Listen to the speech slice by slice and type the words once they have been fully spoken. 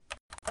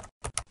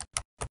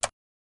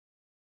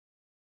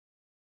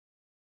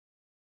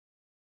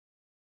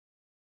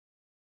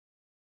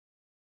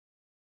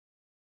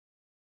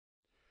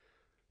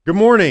Good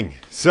morning.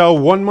 So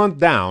 1 month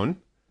down,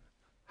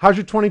 how's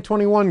your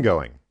 2021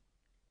 going?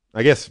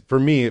 I guess for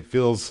me, it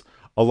feels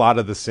a lot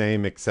of the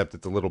same, except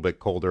it's a little bit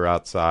colder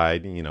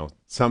outside.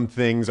 Some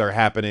things are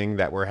happening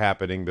that were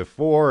happening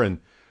before,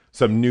 and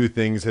some new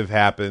things have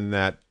happened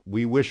that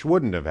we wish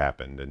wouldn't have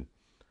happened. And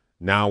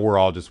now we're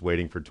all just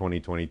waiting for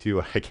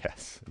 2022, I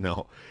guess.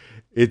 No,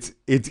 it's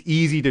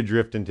easy to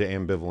drift into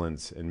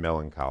ambivalence and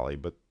melancholy,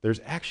 but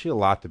there's actually a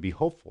lot to be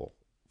hopeful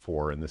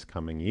for in this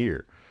coming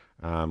year.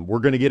 We're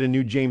going to get a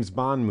new James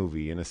Bond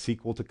movie and a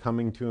sequel to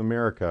Coming to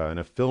America and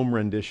a film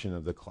rendition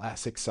of the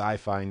classic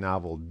sci-fi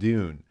novel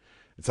Dune.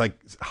 It's like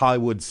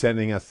Hollywood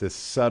sending us this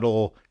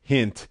subtle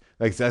hint,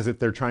 like as if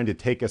they're trying to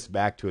take us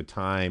back to a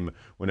time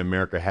when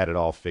America had it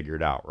all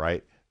figured out,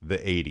 right? The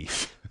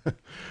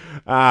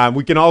 80s.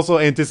 We can also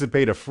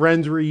anticipate a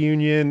Friends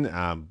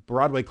reunion.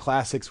 Broadway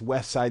classics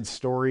West Side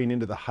Story and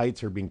Into the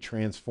Heights are being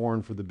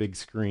transformed for the big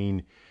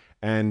screen.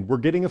 And we're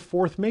getting a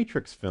fourth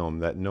Matrix film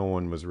that no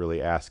one was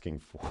really asking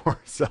for.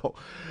 So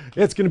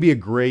it's going to be a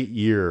great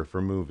year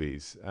for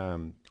movies.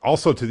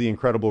 Also, to the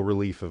incredible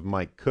relief of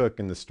Mike Cook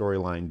and the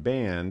Storyline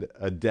Band,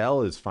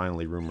 Adele is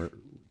finally rumored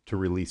to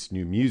release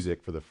new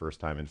music for the first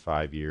time in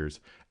 5 years.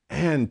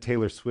 And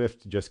Taylor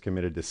Swift just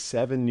committed to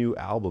 7 new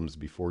albums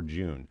before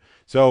June.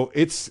 So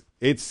it's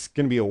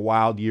going to be a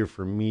wild year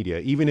for media.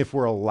 Even if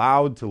we're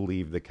allowed to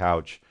leave the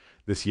couch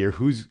this year,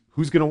 who's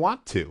going to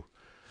want to?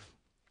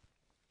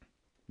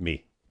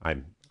 Me.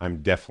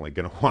 I'm definitely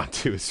going to want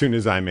to as soon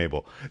as I'm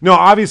able. No,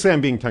 obviously I'm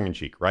being tongue in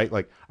cheek, right?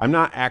 Like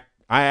I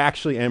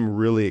actually am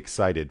really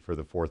excited for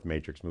the fourth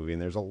Matrix movie,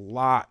 and there's a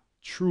lot,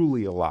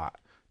 truly a lot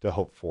to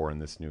hope for in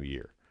this new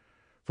year.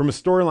 From a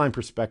storyline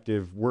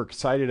perspective, we're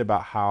excited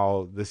about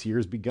how this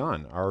year's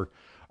begun.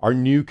 Our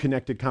new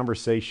connected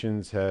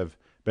conversations have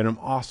been an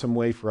awesome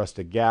way for us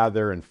to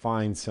gather and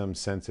find some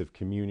sense of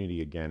community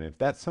again. If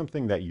that's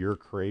something that you're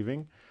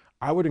craving,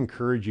 I would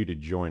encourage you to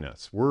join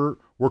us. We're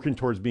working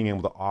towards being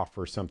able to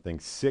offer something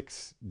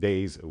 6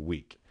 days a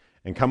week.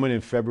 And coming in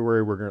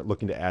February, we're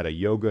looking to add a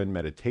yoga and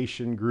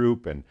meditation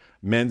group and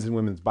men's and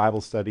women's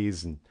Bible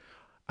studies.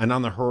 And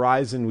on the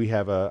horizon, we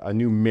have a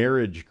new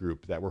marriage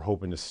group that we're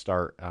hoping to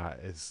start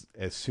as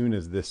soon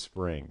as this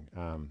spring.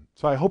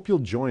 So I hope you'll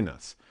join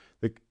us.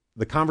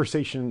 The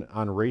conversation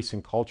on race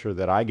and culture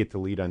that I get to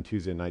lead on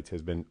Tuesday nights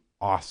has been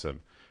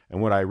awesome.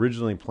 And what I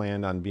originally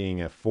planned on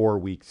being a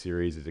 4-week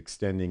series is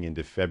extending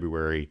into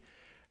February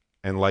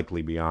and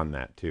likely beyond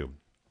that too.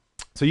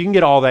 So you can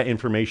get all that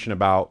information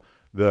about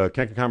the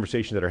connected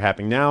conversations that are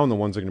happening now and the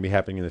ones that are going to be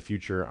happening in the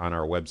future on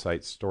our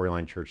website,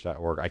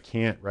 storylinechurch.org. I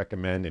can't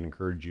recommend and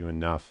encourage you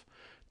enough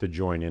to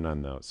join in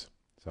on those.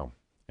 So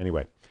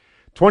anyway,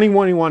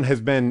 2021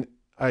 has been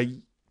a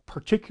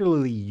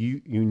particularly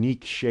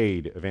unique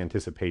shade of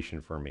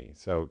anticipation for me.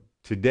 So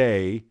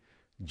today,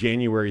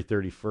 January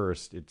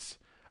 31st, it's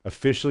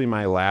officially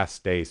my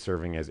last day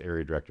serving as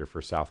area director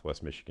for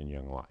Southwest Michigan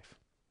Young Life.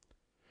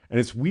 And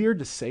it's weird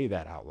to say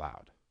that out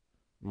loud.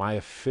 My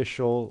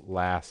official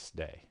last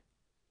day.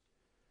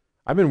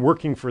 I've been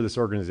working for this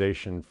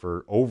organization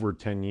for over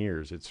 10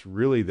 years. It's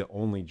really the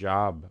only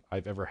job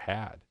I've ever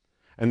had.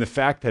 And the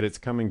fact that it's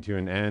coming to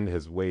an end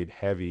has weighed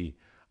heavy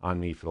on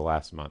me for the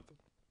last month.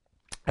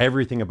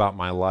 Everything about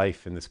my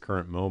life in this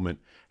current moment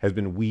has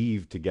been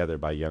weaved together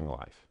by Young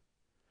Life.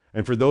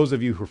 And for those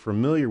of you who are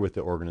familiar with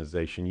the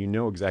organization, you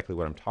know exactly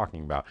what I'm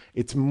talking about.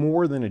 It's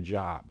more than a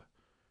job.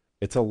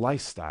 It's a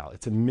lifestyle.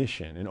 It's a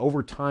mission. And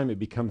over time, it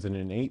becomes an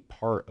innate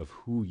part of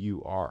who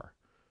you are.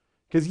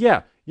 Because,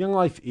 yeah, Young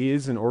Life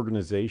is an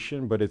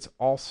organization, but it's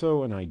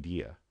also an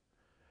idea.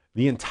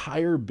 The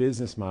entire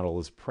business model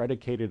is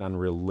predicated on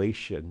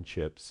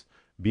relationships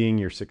being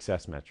your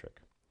success metric.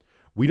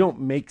 We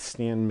don't make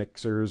stand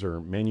mixers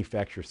or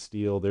manufacture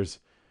steel. There's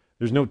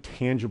no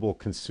tangible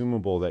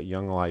consumable that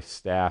Young Life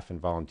staff and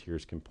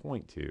volunteers can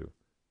point to.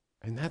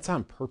 And that's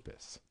on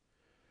purpose.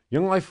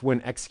 Young Life,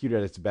 when executed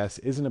at its best,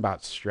 isn't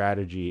about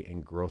strategy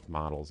and growth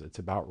models. It's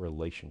about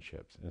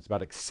relationships. And it's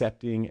about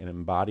accepting and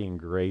embodying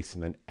grace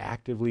and then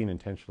actively and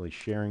intentionally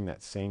sharing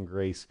that same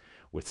grace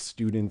with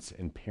students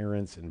and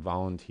parents and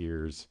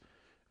volunteers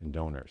and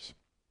donors.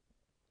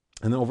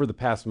 And over the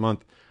past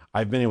month,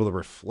 I've been able to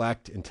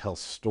reflect and tell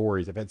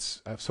stories.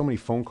 I have so many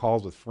phone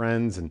calls with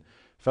friends and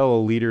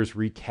fellow leaders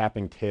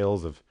recapping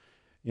tales of,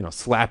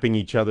 slapping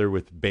each other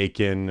with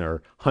bacon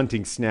or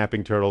hunting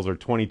snapping turtles or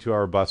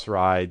 22-hour bus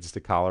rides to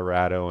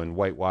Colorado and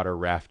whitewater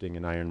rafting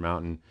in Iron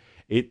Mountain.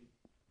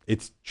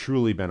 It's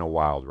truly been a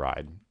wild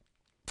ride.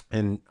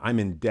 And I'm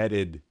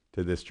indebted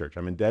to this church.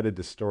 I'm indebted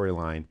to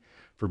Storyline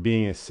for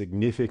being a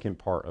significant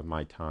part of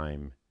my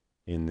time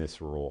in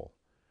this role.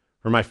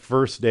 For my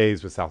first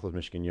days with Southwest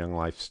Michigan Young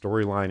Life,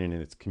 Storyline and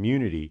its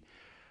community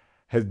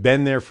have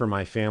been there for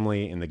my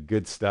family in the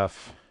good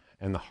stuff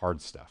and the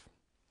hard stuff.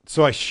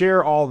 So I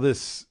share all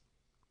this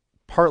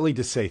partly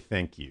to say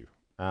thank you.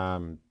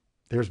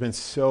 There's been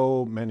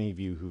so many of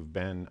you who've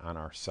been on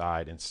our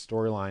side, and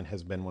Storyline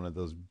has been one of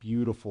those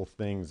beautiful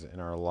things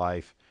in our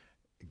life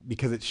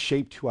because it's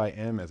shaped who I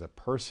am as a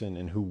person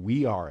and who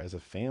we are as a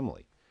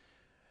family.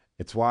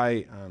 It's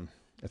why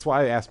That's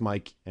why I asked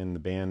Mike and the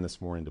band this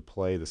morning to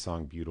play the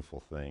song Beautiful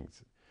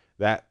Things.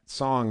 That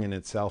song in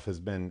itself has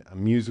been a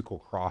musical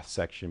cross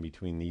section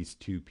between these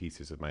two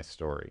pieces of my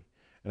story.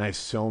 And I have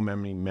so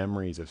many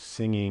memories of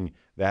singing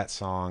that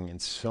song in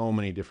so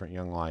many different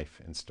young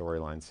life and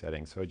storyline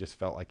settings. So I just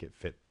felt like it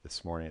fit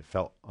this morning. It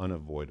felt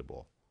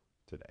unavoidable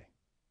today.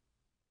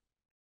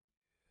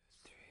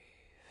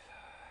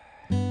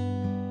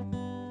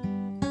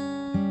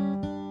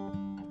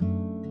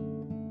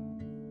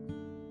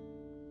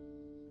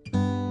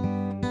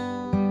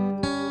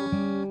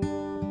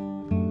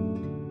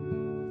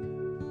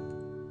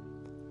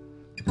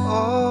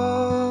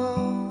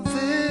 All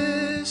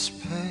this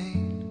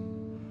pain,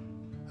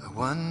 I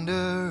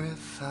wonder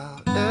if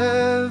I'll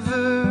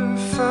ever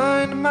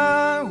find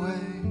my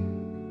way.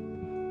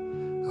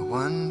 I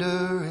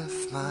wonder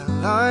if my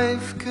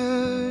life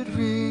could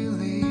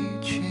really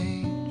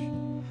change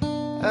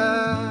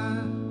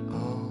at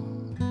all.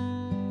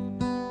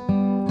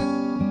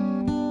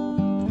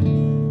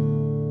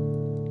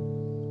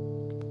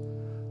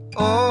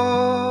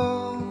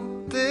 All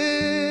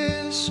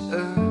this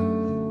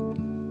earth,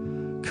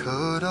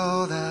 could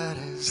all that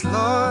is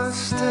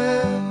lost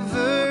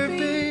ever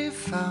be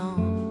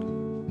found?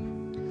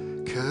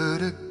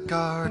 Could a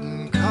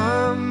garden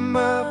come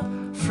up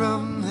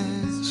from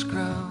this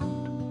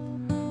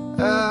ground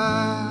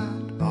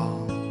at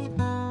all?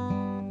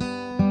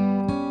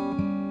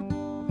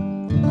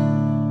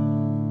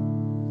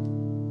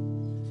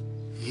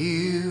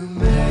 You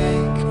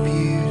make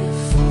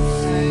beautiful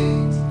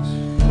things.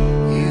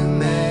 You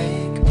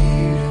make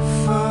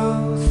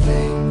beautiful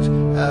things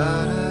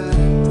out of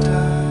the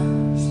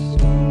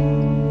dust.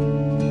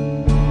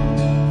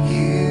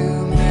 You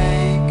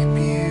make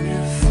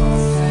beautiful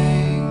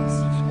things.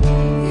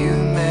 You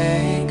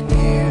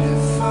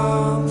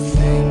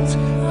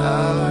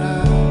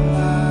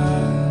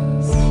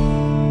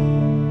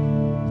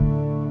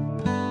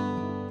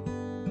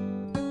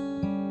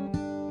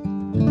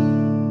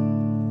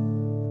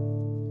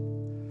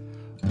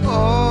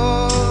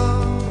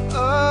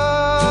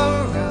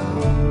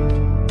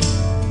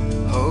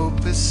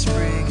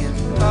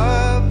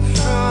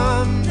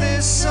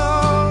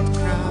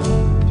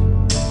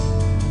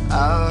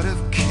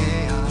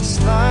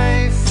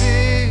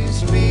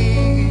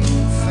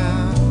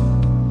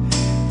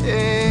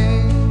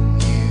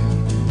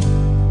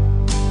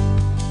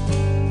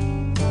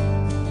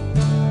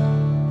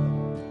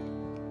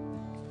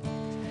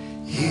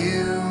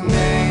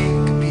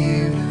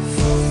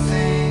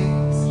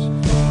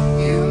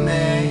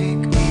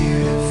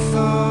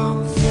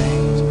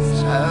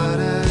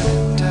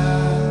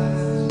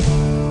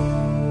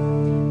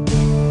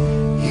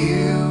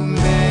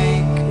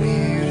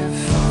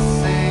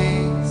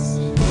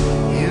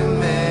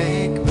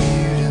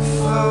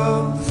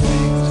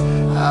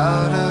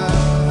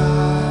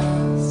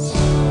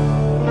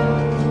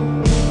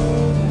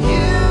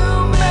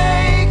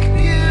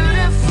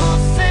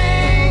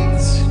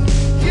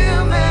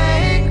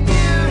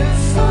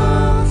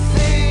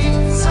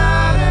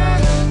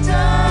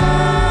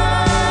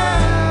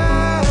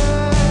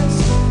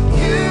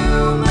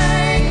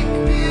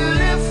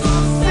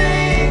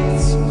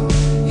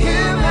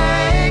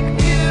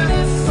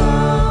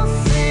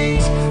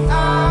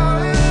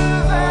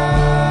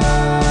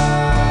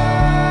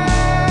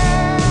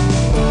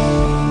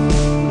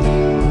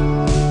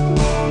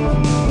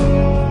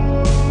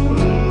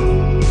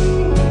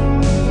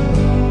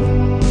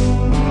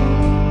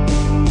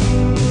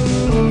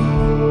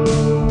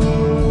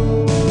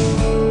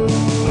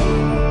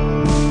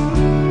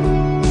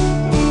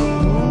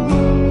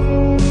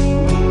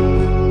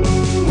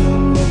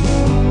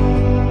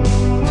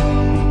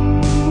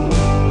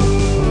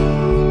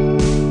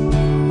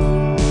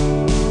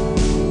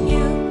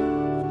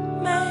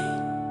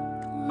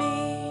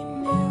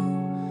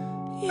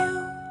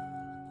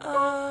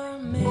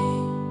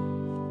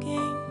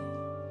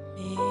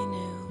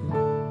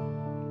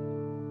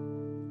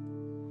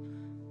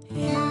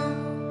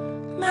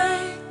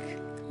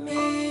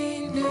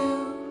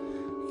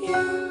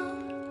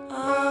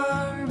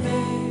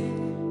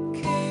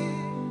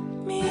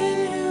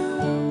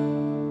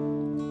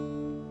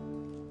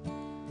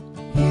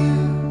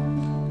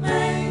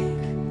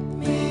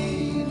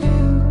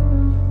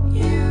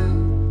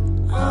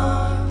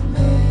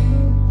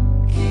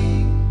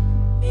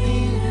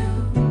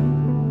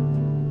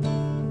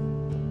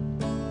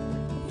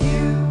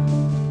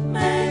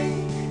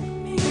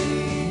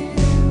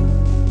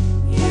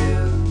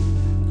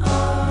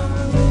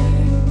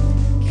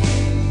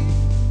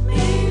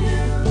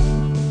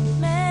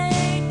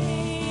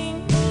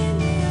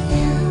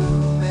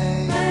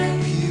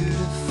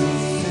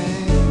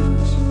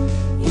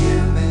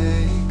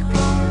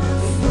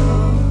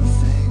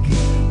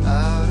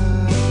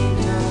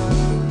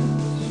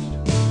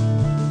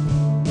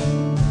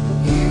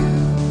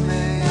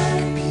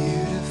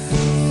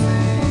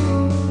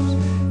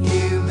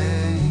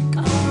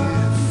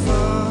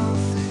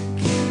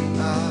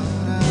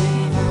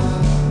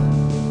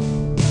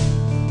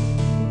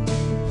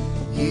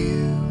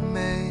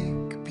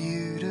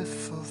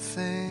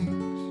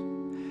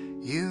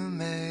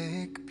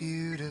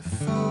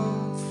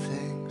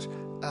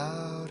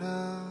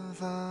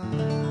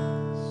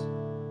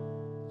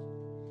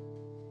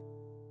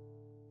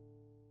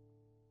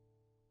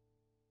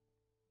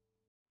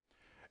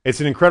It's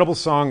an incredible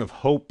song of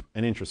hope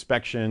and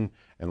introspection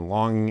and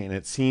longing, and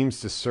it seems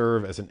to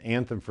serve as an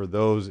anthem for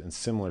those in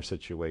similar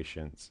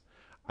situations.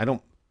 I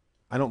don't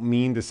I don't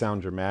mean to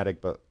sound dramatic,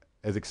 but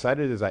as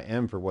excited as I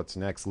am for what's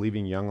next,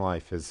 leaving Young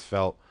Life has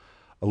felt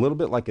a little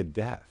bit like a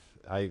death.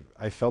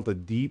 I felt a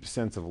deep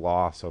sense of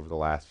loss over the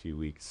last few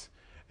weeks,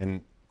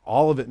 and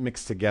all of it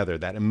mixed together,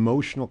 that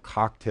emotional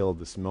cocktail of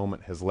this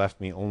moment has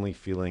left me only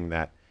feeling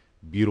that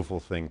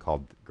beautiful thing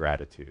called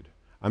gratitude.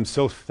 I'm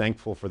so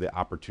thankful for the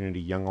opportunity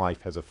Young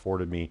Life has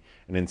afforded me,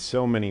 and in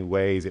so many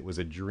ways it was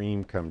a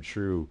dream come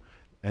true,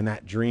 and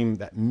that dream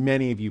that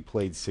many of you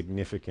played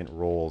significant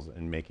roles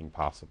in making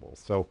possible.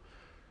 So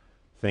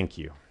thank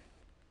you.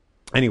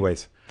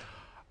 Anyways,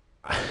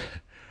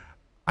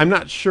 I'm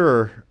not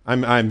sure.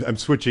 I'm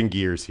switching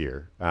gears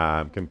here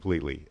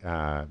completely,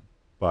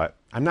 but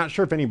I'm not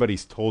sure if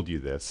anybody's told you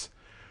this,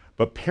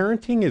 but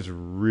parenting is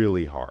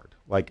really hard,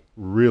 like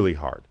really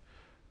hard.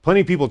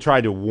 Plenty of people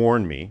tried to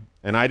warn me,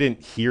 and I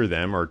didn't hear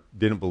them or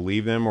didn't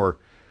believe them, or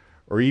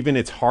even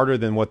it's harder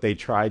than what they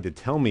tried to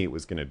tell me it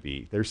was going to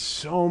be. There's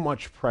so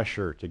much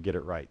pressure to get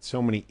it right.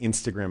 So many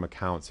Instagram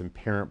accounts and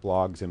parent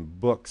blogs and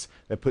books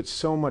that put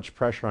so much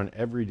pressure on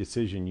every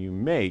decision you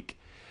make.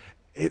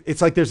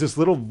 It's like there's this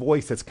little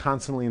voice that's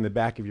constantly in the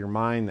back of your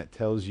mind that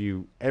tells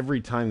you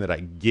every time that I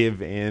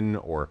give in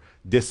or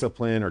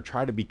discipline or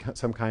try to be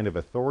some kind of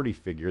authority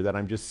figure that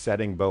I'm just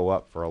setting Bo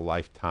up for a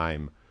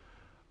lifetime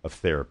of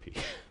therapy.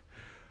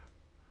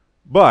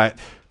 But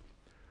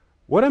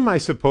what am I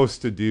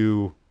supposed to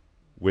do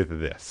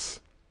with this?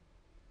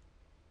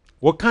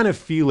 What kind of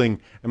feeling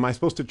am I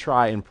supposed to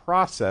try and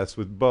process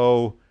with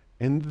Bo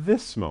in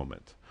this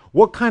moment?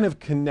 What kind of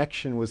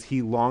connection was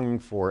he longing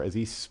for as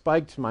he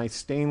spiked my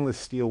stainless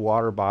steel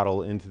water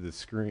bottle into the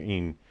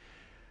screen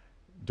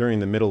during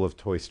the middle of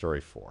Toy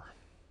Story 4?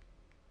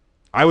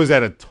 I was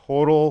at a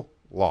total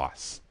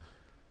loss.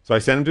 So I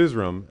sent him to his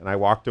room and I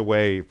walked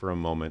away for a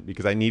moment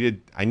because I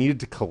needed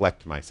to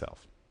collect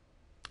myself.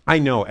 I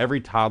know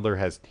every toddler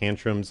has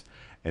tantrums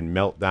and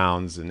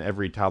meltdowns, and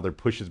every toddler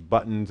pushes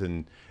buttons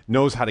and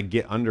knows how to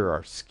get under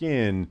our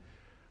skin.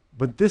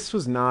 But this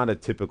was not a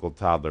typical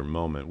toddler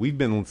moment. We've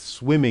been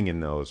swimming in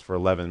those for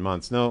 11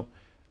 months. No,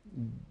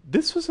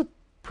 this was a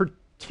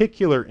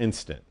particular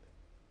instant.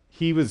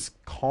 He was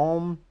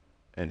calm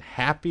and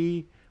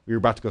happy. We were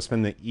about to go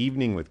spend the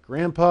evening with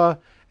Grandpa,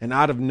 and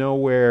out of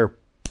nowhere,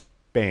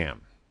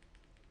 bam,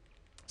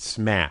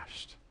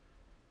 smashed.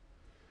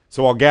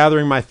 So while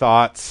gathering my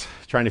thoughts,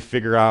 trying to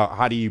figure out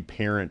how do you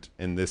parent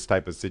in this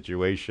type of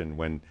situation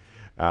when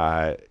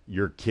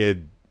your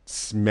kid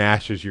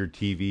smashes your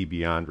TV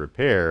beyond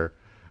repair,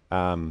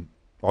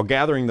 while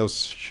gathering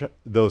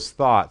those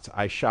thoughts,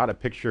 I shot a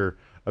picture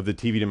of the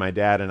TV to my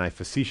dad, and I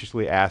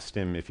facetiously asked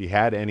him if he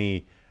had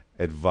any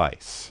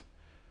advice.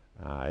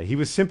 He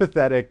was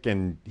sympathetic,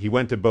 and he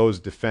went to Bo's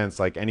defense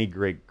like any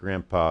great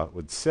grandpa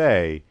would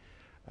say.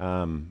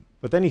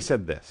 But then he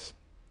said this.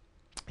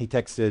 He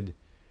texted,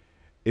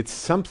 "It's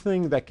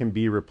something that can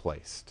be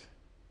replaced.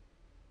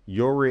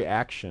 Your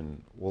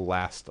reaction will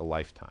last a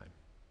lifetime."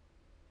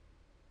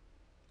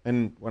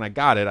 And when I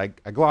got it,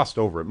 I glossed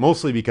over it,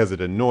 mostly because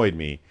it annoyed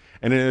me.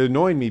 And it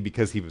annoyed me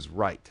because he was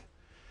right.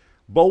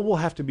 Bo will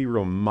have to be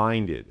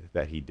reminded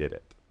that he did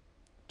it.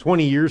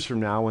 20 years from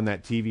now, when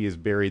that TV is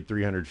buried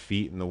 300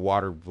 feet in the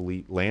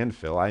Watervliet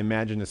landfill, I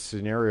imagine a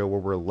scenario where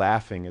we're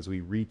laughing as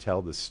we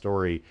retell the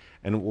story,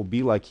 and it will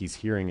be like he's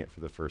hearing it for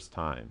the first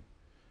time.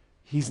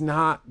 He's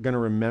not going to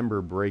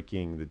remember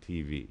breaking the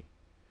TV,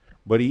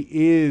 but he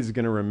is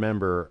going to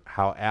remember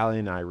how Allie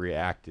and I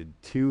reacted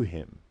to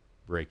him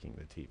breaking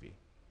the TV.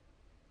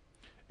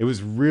 It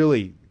was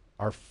really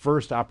our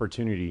first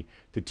opportunity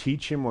to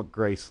teach him what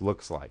grace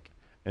looks like,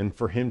 and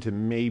for him to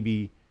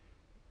maybe,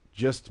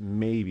 just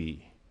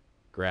maybe,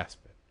 grasp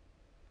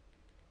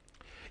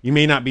it. You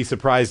may not be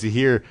surprised to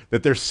hear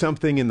that there's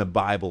something in the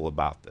Bible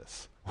about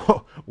this.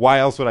 Why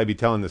else would I be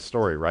telling this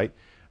story, right?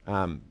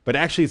 But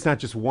actually, it's not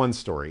just one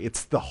story.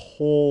 It's the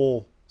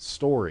whole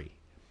story.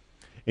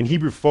 In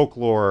Hebrew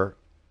folklore,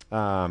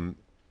 the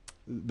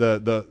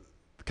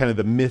kind of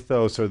the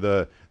mythos or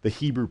the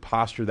Hebrew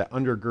posture that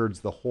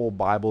undergirds the whole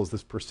Bible is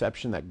this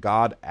perception that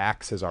God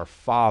acts as our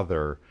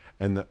father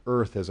and the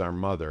earth as our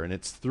mother. And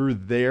it's through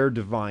their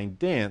divine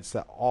dance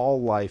that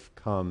all life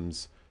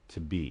comes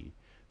to be.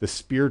 The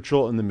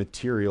spiritual and the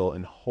material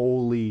in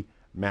holy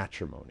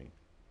matrimony.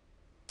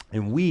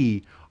 And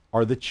we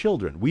are the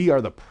children. We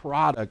are the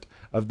product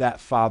of that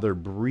Father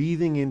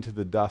breathing into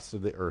the dust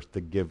of the earth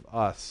to give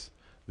us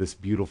this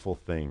beautiful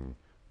thing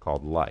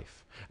called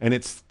life. And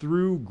it's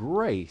through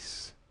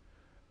grace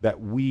that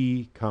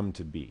we come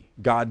to be.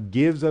 God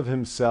gives of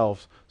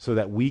himself so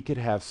that we could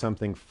have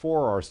something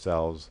for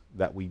ourselves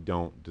that we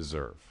don't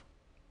deserve.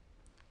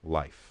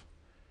 Life.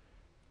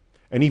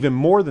 And even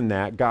more than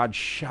that, God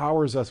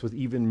showers us with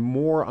even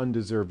more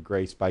undeserved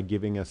grace by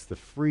giving us the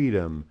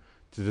freedom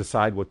to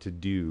decide what to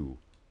do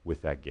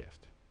with that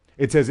gift.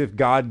 It's as if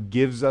God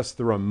gives us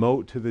the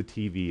remote to the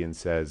TV and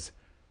says,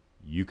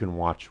 you can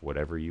watch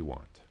whatever you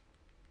want.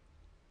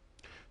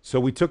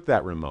 So we took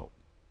that remote.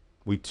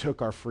 We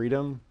took our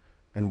freedom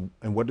And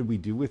what did we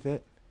do with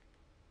it?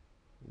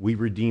 We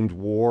redeemed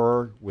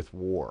war with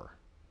war.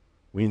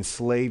 We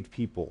enslaved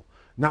people,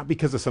 not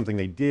because of something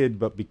they did,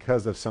 but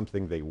because of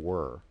something they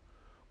were.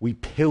 We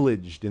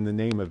pillaged in the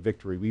name of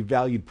victory. We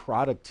valued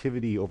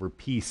productivity over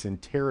peace and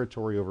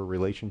territory over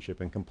relationship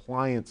and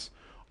compliance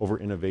over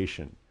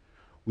innovation.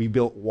 We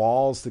built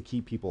walls to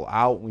keep people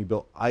out, and we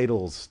built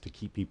idols to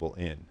keep people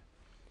in.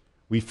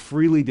 We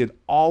freely did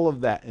all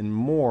of that and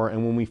more,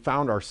 and when we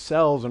found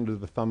ourselves under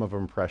the thumb of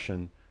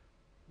oppression,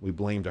 we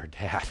blamed our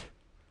dad.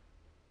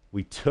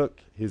 We took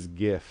his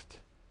gift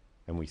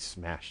and we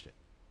smashed it.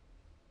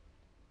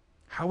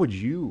 How would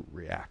you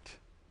react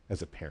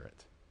as a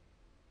parent?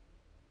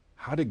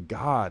 How did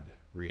God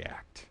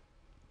react?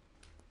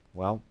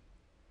 Well,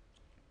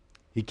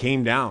 he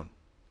came down.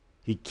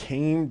 He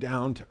came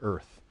down to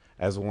earth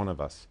as one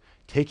of us,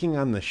 taking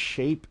on the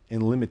shape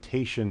and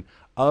limitation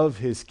of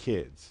his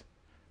kids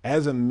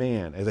as a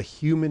man, as a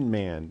human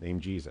man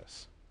named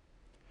Jesus.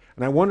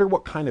 And I wonder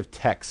what kind of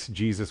text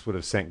Jesus would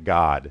have sent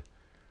God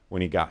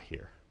when he got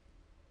here.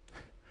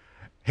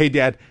 Hey,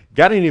 Dad,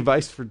 got any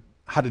advice for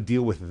how to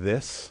deal with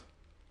this?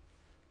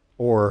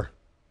 Or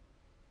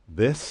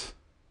this?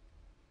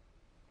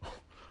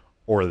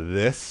 Or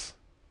this?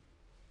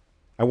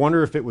 I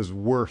wonder if it was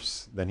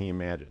worse than he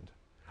imagined.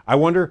 I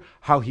wonder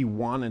how he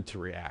wanted to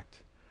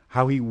react.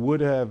 How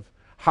would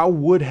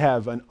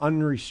have an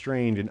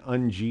unrestrained and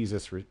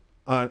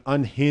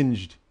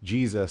unhinged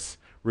Jesus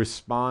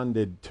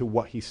responded to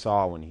what he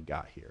saw when he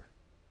got here?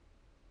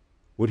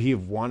 Would he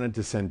have wanted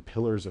to send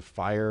pillars of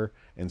fire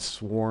and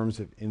swarms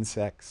of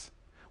insects?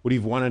 Would he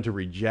have wanted to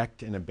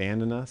reject and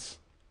abandon us?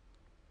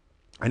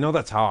 I know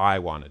that's how I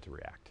wanted to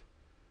react.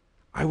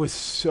 I was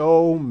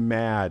so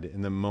mad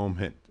in the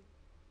moment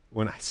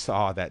when I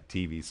saw that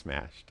TV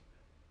smashed.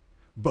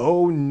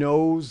 Bo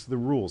knows the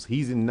rules.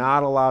 He's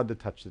not allowed to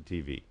touch the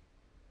TV.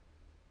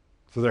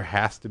 So there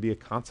has to be a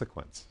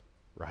consequence,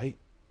 right?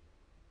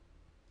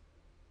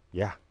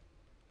 Yeah.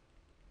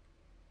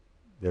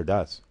 There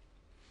does.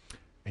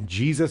 And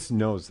Jesus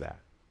knows that.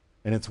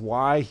 And it's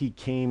why he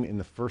came in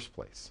the first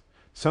place.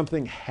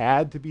 Something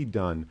had to be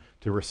done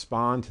to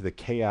respond to the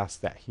chaos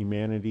that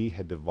humanity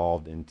had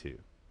devolved into.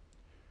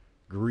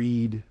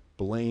 Greed,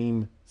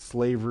 blame,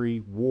 slavery,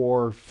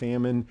 war,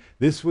 famine.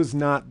 This was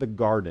not the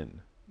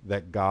garden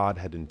that God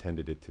had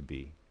intended it to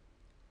be.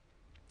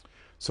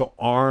 So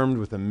armed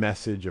with a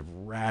message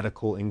of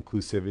radical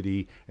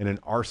inclusivity and an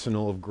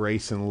arsenal of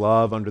grace and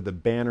love under the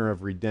banner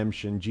of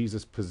redemption,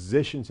 Jesus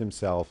positions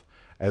himself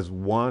as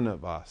one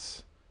of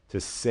us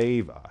to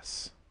save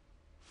us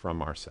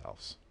from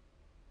ourselves.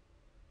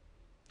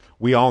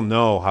 We all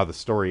know how the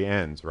story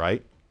ends,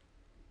 right?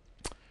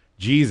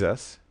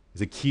 Jesus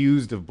is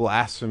accused of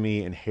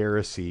blasphemy and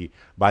heresy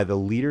by the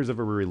leaders of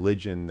a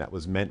religion that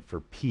was meant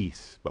for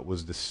peace, but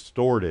was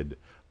distorted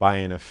by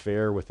an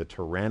affair with a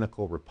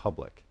tyrannical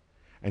republic.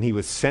 And he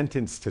was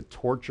sentenced to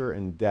torture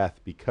and death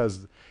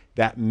because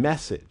that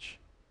message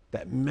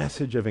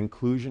of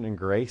inclusion and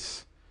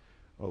grace,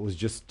 was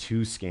just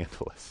too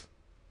scandalous.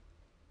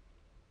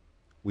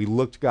 We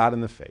looked God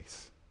in the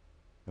face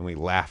and we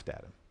laughed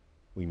at him.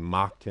 We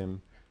mocked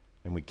him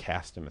and we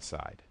cast him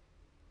aside.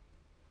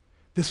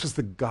 This was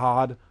the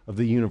God of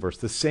the universe,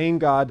 the same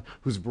God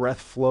whose breath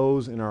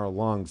flows in our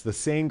lungs, the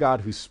same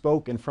God who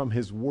spoke and from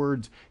his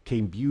words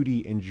came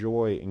beauty and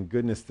joy and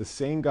goodness, the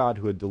same God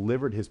who had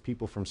delivered his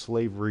people from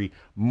slavery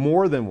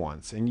more than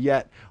once. And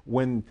yet,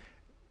 when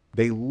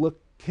they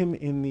looked him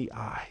in the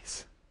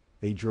eyes,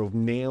 they drove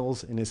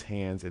nails in his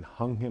hands and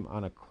hung him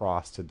on a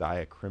cross to die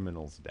a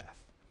criminal's death.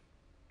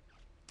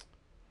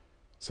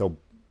 So,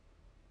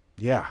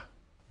 yeah,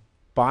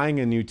 buying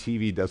a new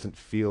TV doesn't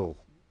feel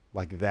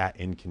like that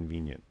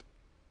inconvenient.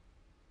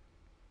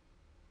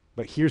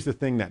 But here's the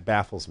thing that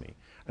baffles me,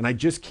 and I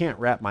just can't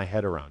wrap my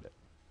head around it.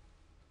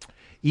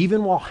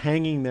 Even while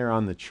hanging there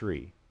on the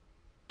tree,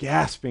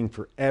 gasping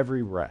for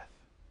every breath,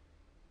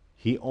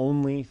 he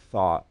only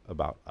thought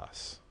about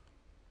us.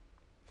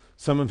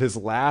 Some of his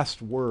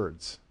last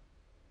words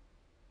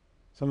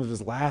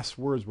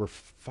were,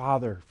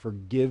 "Father,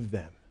 forgive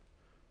them,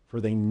 for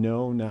they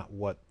know not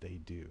what they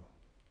do."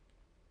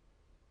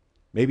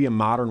 Maybe a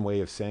modern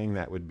way of saying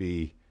that would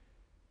be,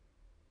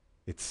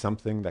 it's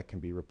something that can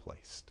be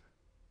replaced.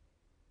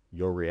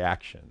 Your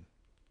reaction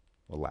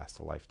will last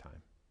a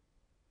lifetime.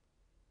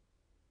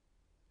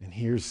 And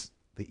here's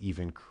the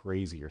even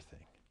crazier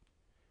thing.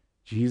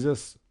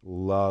 Jesus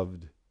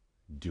loved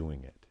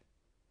doing it.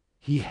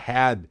 He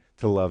had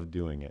to love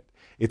doing it.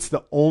 It's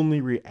the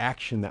only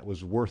reaction that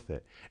was worth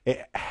it.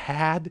 It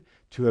had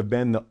to have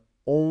been the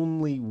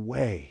only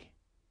way,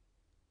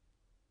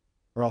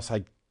 or else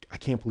I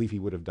can't believe he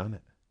would have done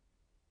it.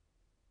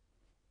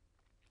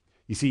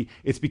 You see,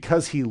 it's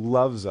because he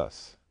loves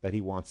us that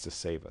he wants to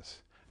save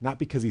us. Not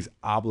because he's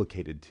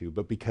obligated to,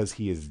 but because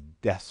he is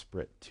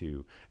desperate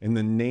to. In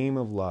the name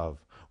of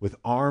love, with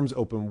arms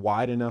open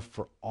wide enough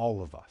for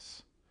all of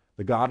us,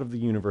 the God of the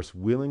universe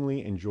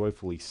willingly and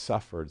joyfully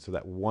suffered so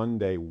that one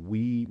day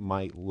we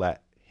might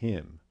let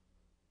him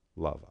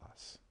love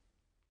us.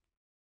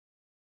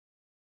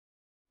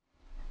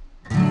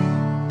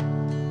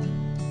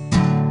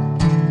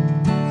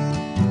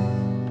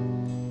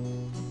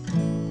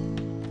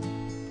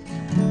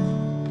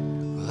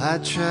 I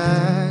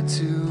tried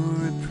to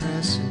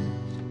repress it,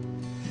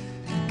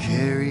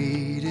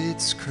 carried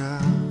its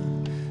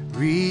crown,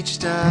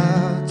 reached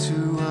out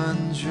to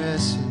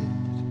undress it.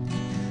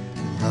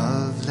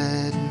 Love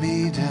let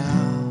me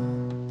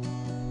down.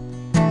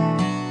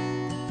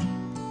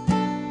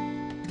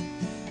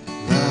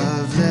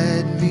 Love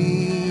let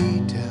me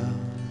down.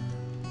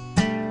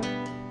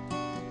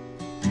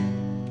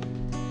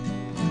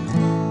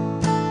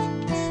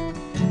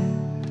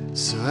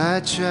 So I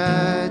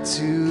tried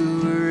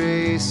to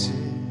erase it,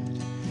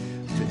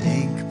 the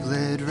ink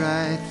bled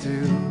right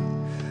through.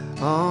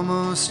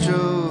 Almost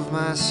drove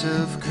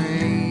myself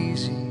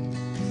crazy.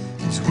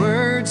 These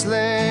words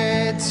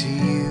led to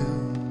you.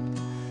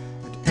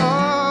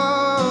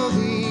 All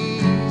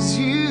these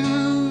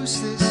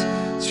useless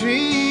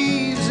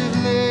dreams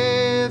of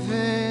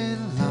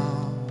living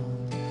long,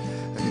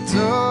 like a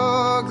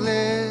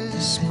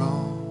dogless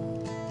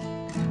bone.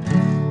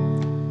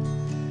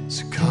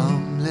 So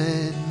come,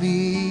 let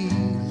me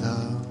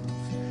love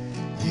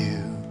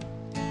you.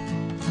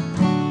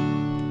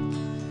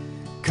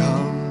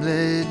 Come,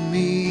 let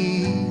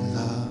me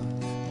love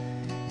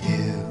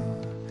you,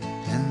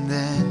 and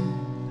then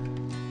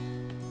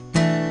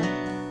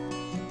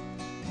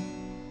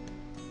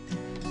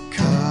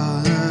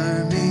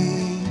color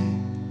me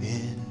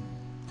in.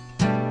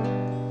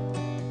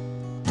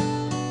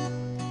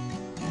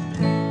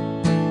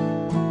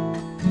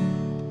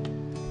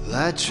 Well,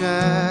 I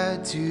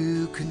tried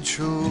to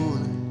control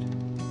it,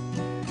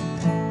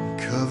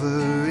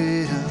 cover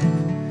it up,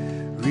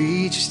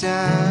 reached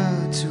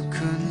out to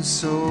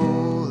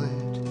console it.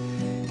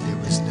 It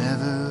was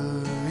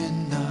never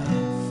enough.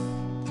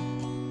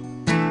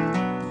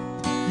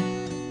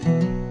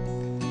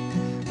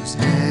 It was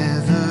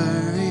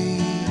never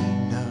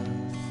enough.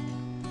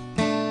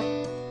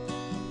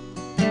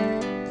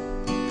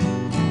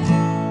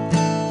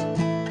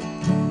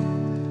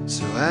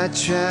 So I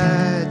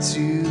tried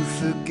to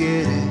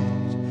forget it.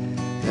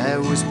 That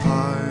was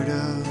part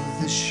of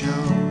the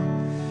show.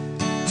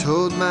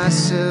 Told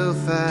myself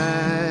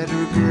I'd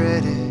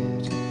regret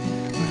it,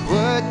 but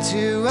what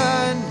do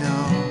I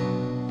know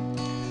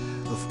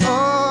of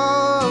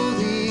all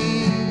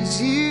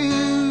these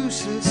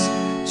useless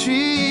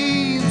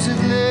dreams of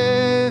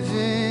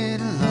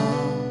living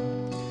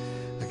alone,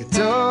 like a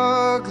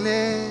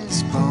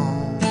dogless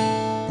bone.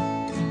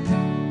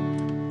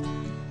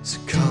 So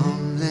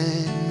come,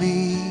 let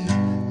me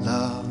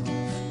love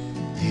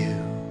you.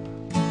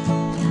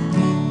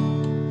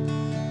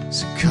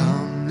 So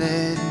come,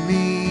 let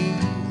me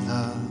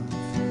love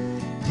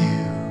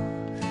you,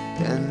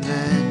 and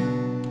then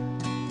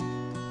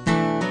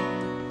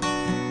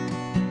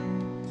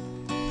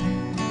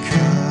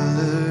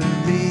color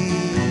me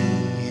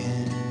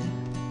in.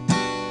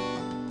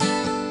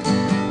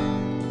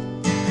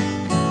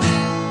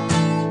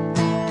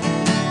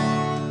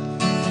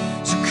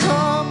 So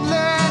come,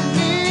 let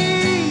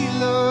me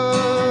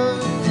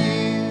love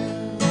you.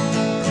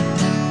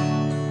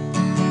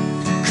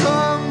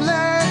 Come,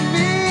 let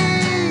me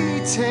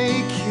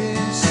take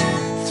us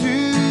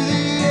through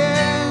the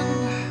end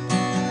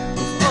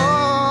of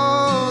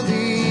all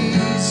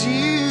these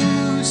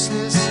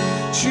useless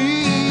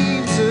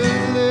dreams of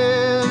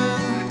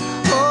living.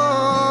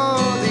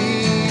 All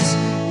these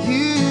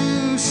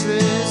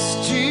useless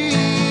dreams.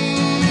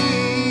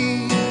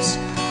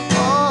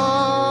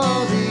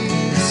 All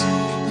these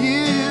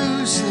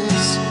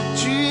useless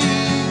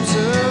dreams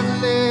of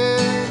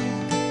living.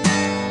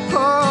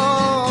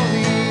 All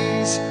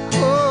these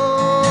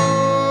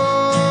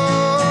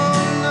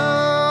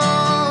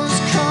knows.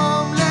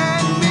 Come,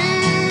 let me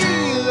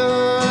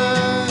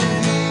love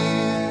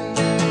you.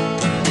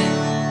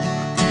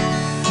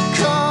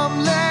 Come,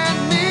 let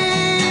me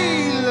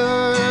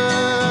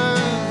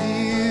love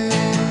you.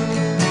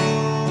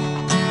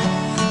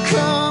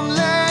 Come,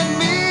 let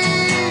me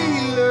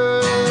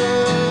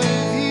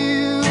love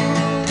you.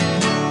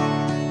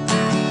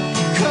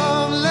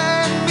 Come,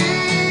 let me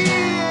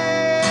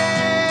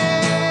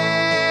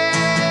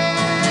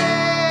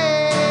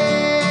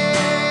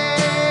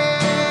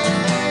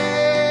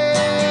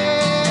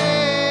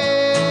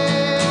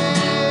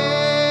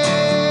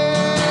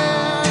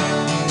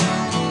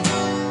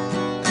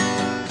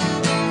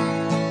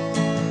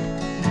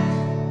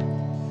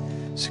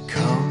So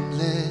come,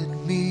 let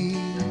me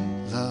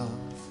love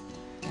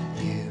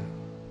you.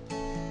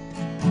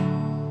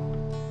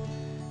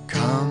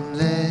 Come,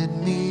 let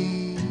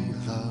me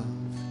love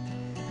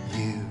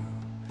you,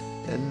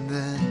 and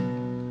then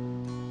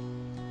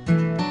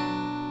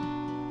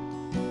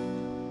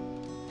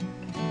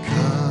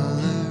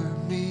color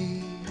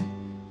me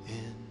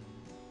in.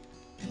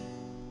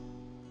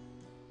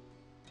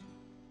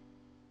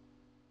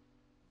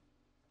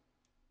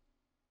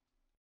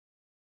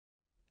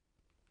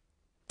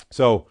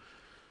 So,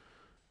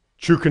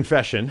 true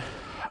confession,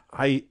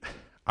 I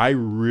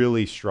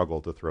really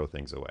struggle to throw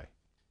things away.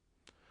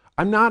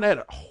 I'm not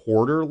at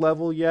hoarder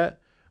level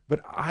yet, but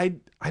I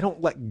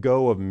don't let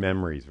go of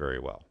memories very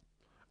well.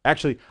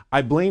 Actually,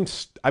 I blame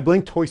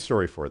Toy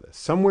Story for this.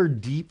 Somewhere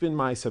deep in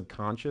my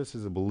subconscious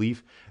is a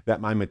belief that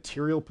my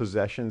material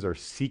possessions are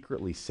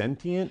secretly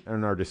sentient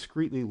and are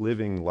discreetly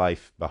living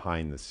life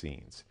behind the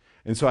scenes.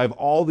 And so I have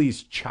all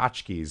these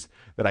tchotchkes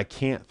that I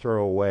can't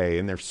throw away,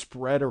 and they're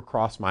spread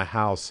across my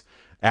house,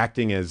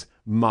 acting as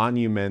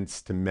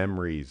monuments to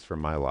memories from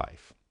my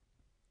life.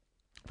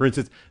 For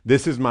instance,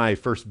 this is my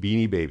first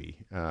Beanie Baby.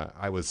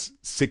 I was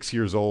 6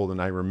 years old,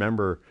 and I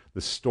remember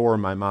the store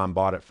my mom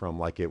bought it from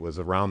like it was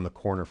around the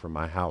corner from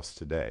my house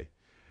today.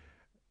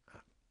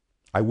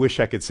 I wish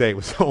I could say it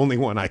was the only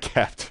one I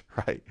kept,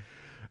 right?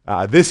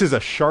 This is a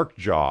shark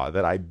jaw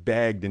that I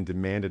begged and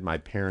demanded my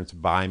parents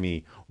buy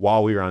me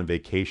while we were on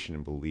vacation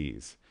in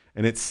Belize.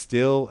 And it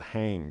still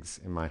hangs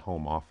in my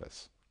home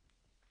office.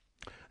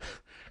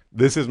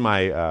 This is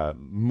my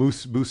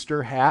Moose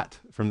Booster hat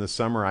from the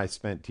summer I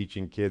spent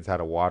teaching kids how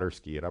to water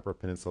ski at Upper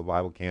Peninsula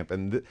Bible Camp.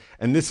 And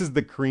this is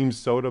the cream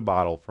soda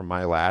bottle from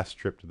my last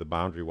trip to the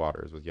Boundary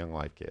Waters with Young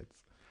Life kids.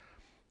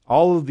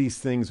 All of these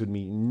things would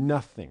mean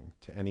nothing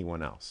to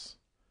anyone else.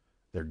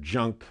 They're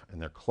junk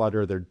and they're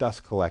clutter. They're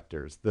dust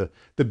collectors. The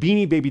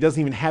Beanie Baby doesn't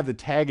even have the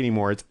tag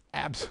anymore. It's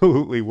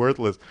absolutely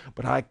worthless.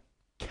 But I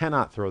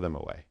cannot throw them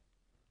away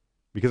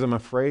because I'm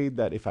afraid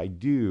that if I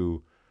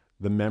do,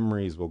 the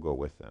memories will go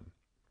with them.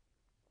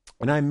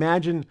 And I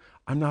imagine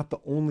I'm not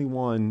the only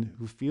one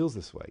who feels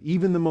this way.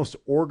 Even the most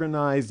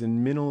organized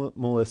and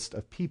minimalist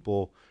of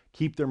people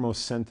keep their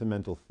most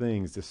sentimental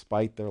things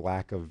despite their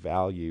lack of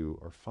value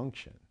or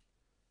function.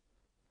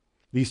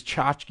 These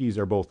tchotchkes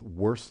are both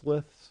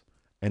worthless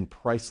and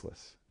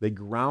priceless. They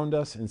ground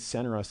us and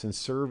center us and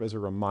serve as a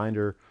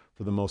reminder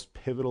for the most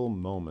pivotal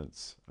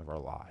moments of our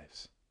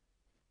lives.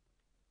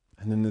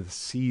 And in the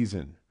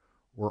season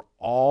where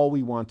all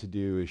we want to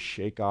do is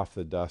shake off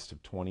the dust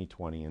of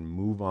 2020 and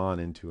move on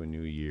into a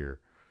new year,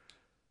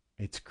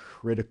 it's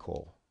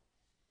critical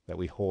that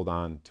we hold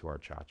on to our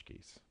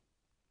tchotchkes.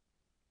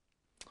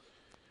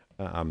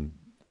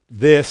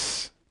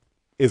 This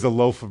is a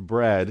loaf of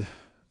bread,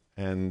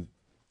 and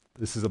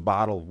this is a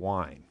bottle of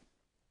wine.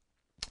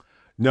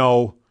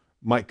 No,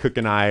 Mike Cook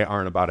and I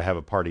aren't about to have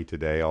a party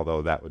today,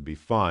 although that would be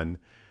fun.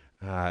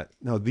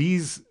 No,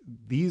 these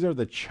are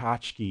the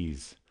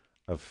tchotchkes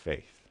of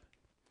faith.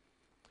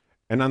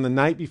 And on the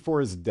night before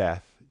his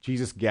death,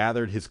 Jesus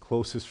gathered his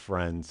closest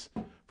friends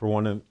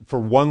for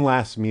one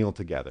last meal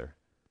together.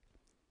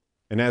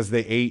 And as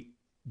they ate,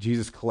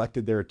 Jesus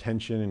collected their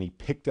attention and he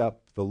picked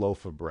up the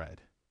loaf of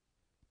bread.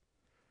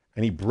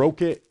 And he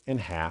broke it in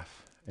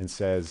half and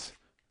says,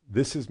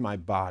 "This is my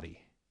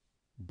body,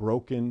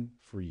 broken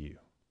for you.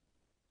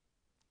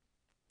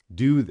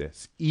 Do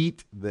this,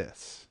 eat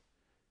this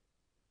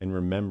in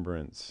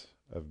remembrance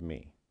of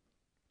me."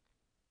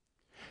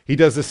 He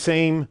does the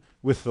same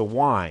with the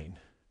wine,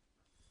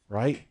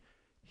 right?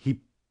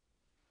 He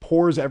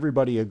pours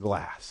everybody a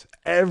glass.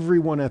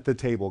 Everyone at the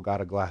table got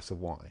a glass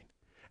of wine.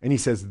 And he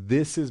says,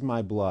 "This is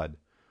my blood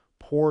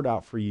poured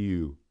out for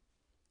you.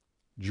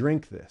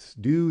 Drink this,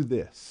 do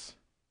this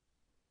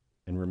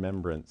in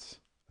remembrance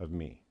of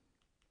me."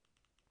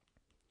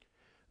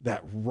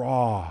 That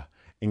raw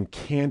and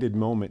candid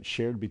moment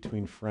shared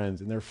between friends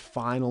in their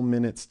final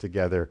minutes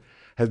together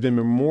has been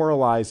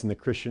memorialized in the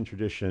Christian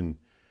tradition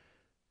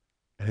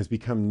and has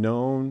become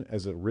known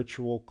as a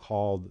ritual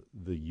called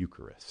the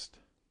Eucharist.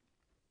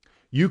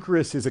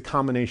 Eucharist is a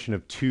combination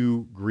of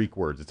two Greek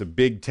words. It's a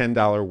big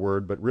 $10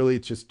 word, but really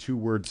it's just two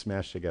words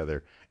smashed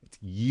together.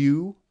 It's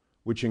eu,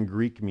 which in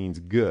Greek means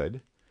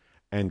good,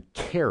 and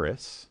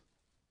charis,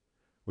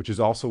 which is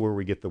also where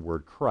we get the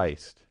word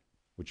Christ,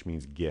 which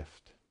means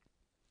gift.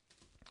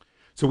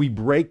 So we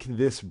break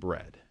this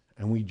bread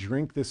and we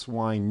drink this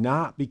wine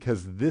not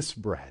because this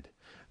bread,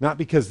 not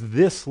because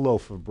this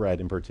loaf of bread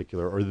in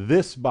particular or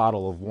this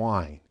bottle of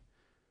wine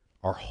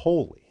are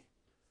holy,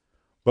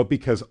 but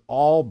because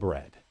all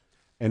bread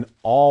and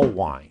all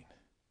wine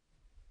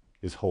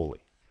is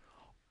holy.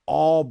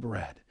 All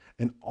bread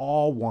and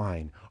all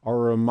wine are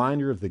a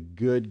reminder of the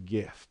good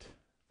gift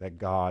that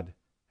God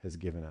has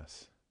given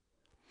us.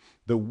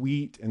 The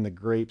wheat and the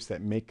grapes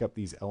that make up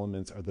these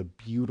elements are the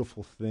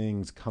beautiful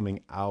things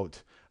coming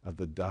out of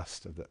the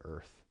dust of the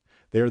earth.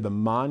 They are the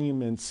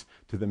monuments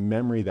to the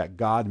memory that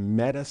God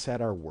met us at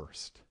our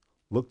worst,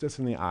 looked us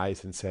in the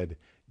eyes and said,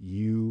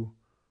 "You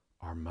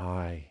are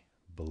my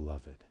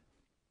beloved."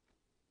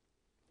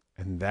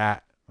 And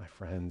that, my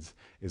friends,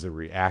 is a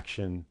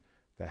reaction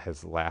that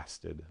has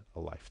lasted a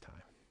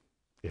lifetime,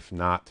 if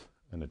not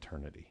an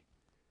eternity.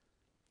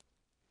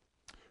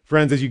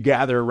 Friends, as you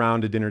gather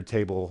around a dinner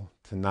table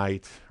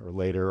tonight or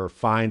later, or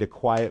find a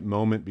quiet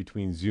moment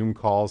between Zoom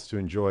calls to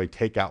enjoy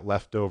takeout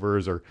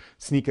leftovers or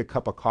sneak a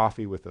cup of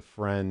coffee with a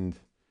friend,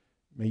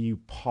 may you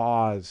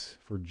pause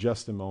for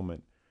just a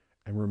moment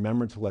and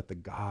remember to let the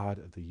God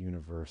of the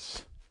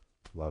universe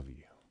love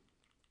you.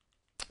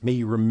 May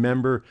you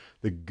remember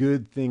the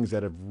good things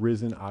that have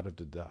risen out of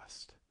the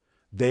dust.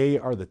 They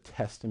are the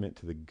testament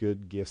to the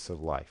good gifts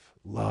of life,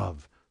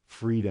 love,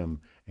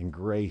 freedom, and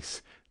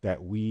grace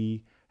that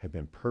we have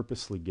been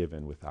purposely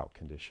given without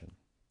condition.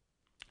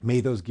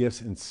 May those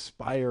gifts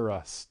inspire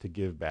us to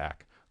give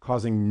back,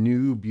 causing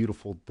new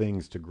beautiful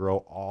things to grow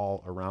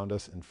all around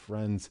us. And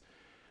friends,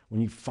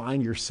 when you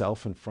find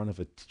yourself in front of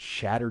a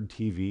shattered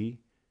TV,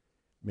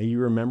 may you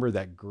remember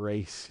that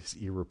grace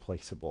is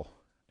irreplaceable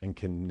and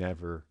can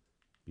never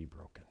be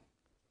broken.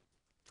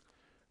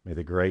 May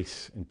the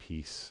grace and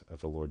peace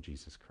of the Lord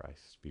Jesus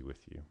Christ be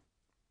with you.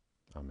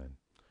 Amen.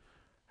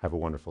 Have a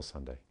wonderful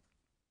Sunday.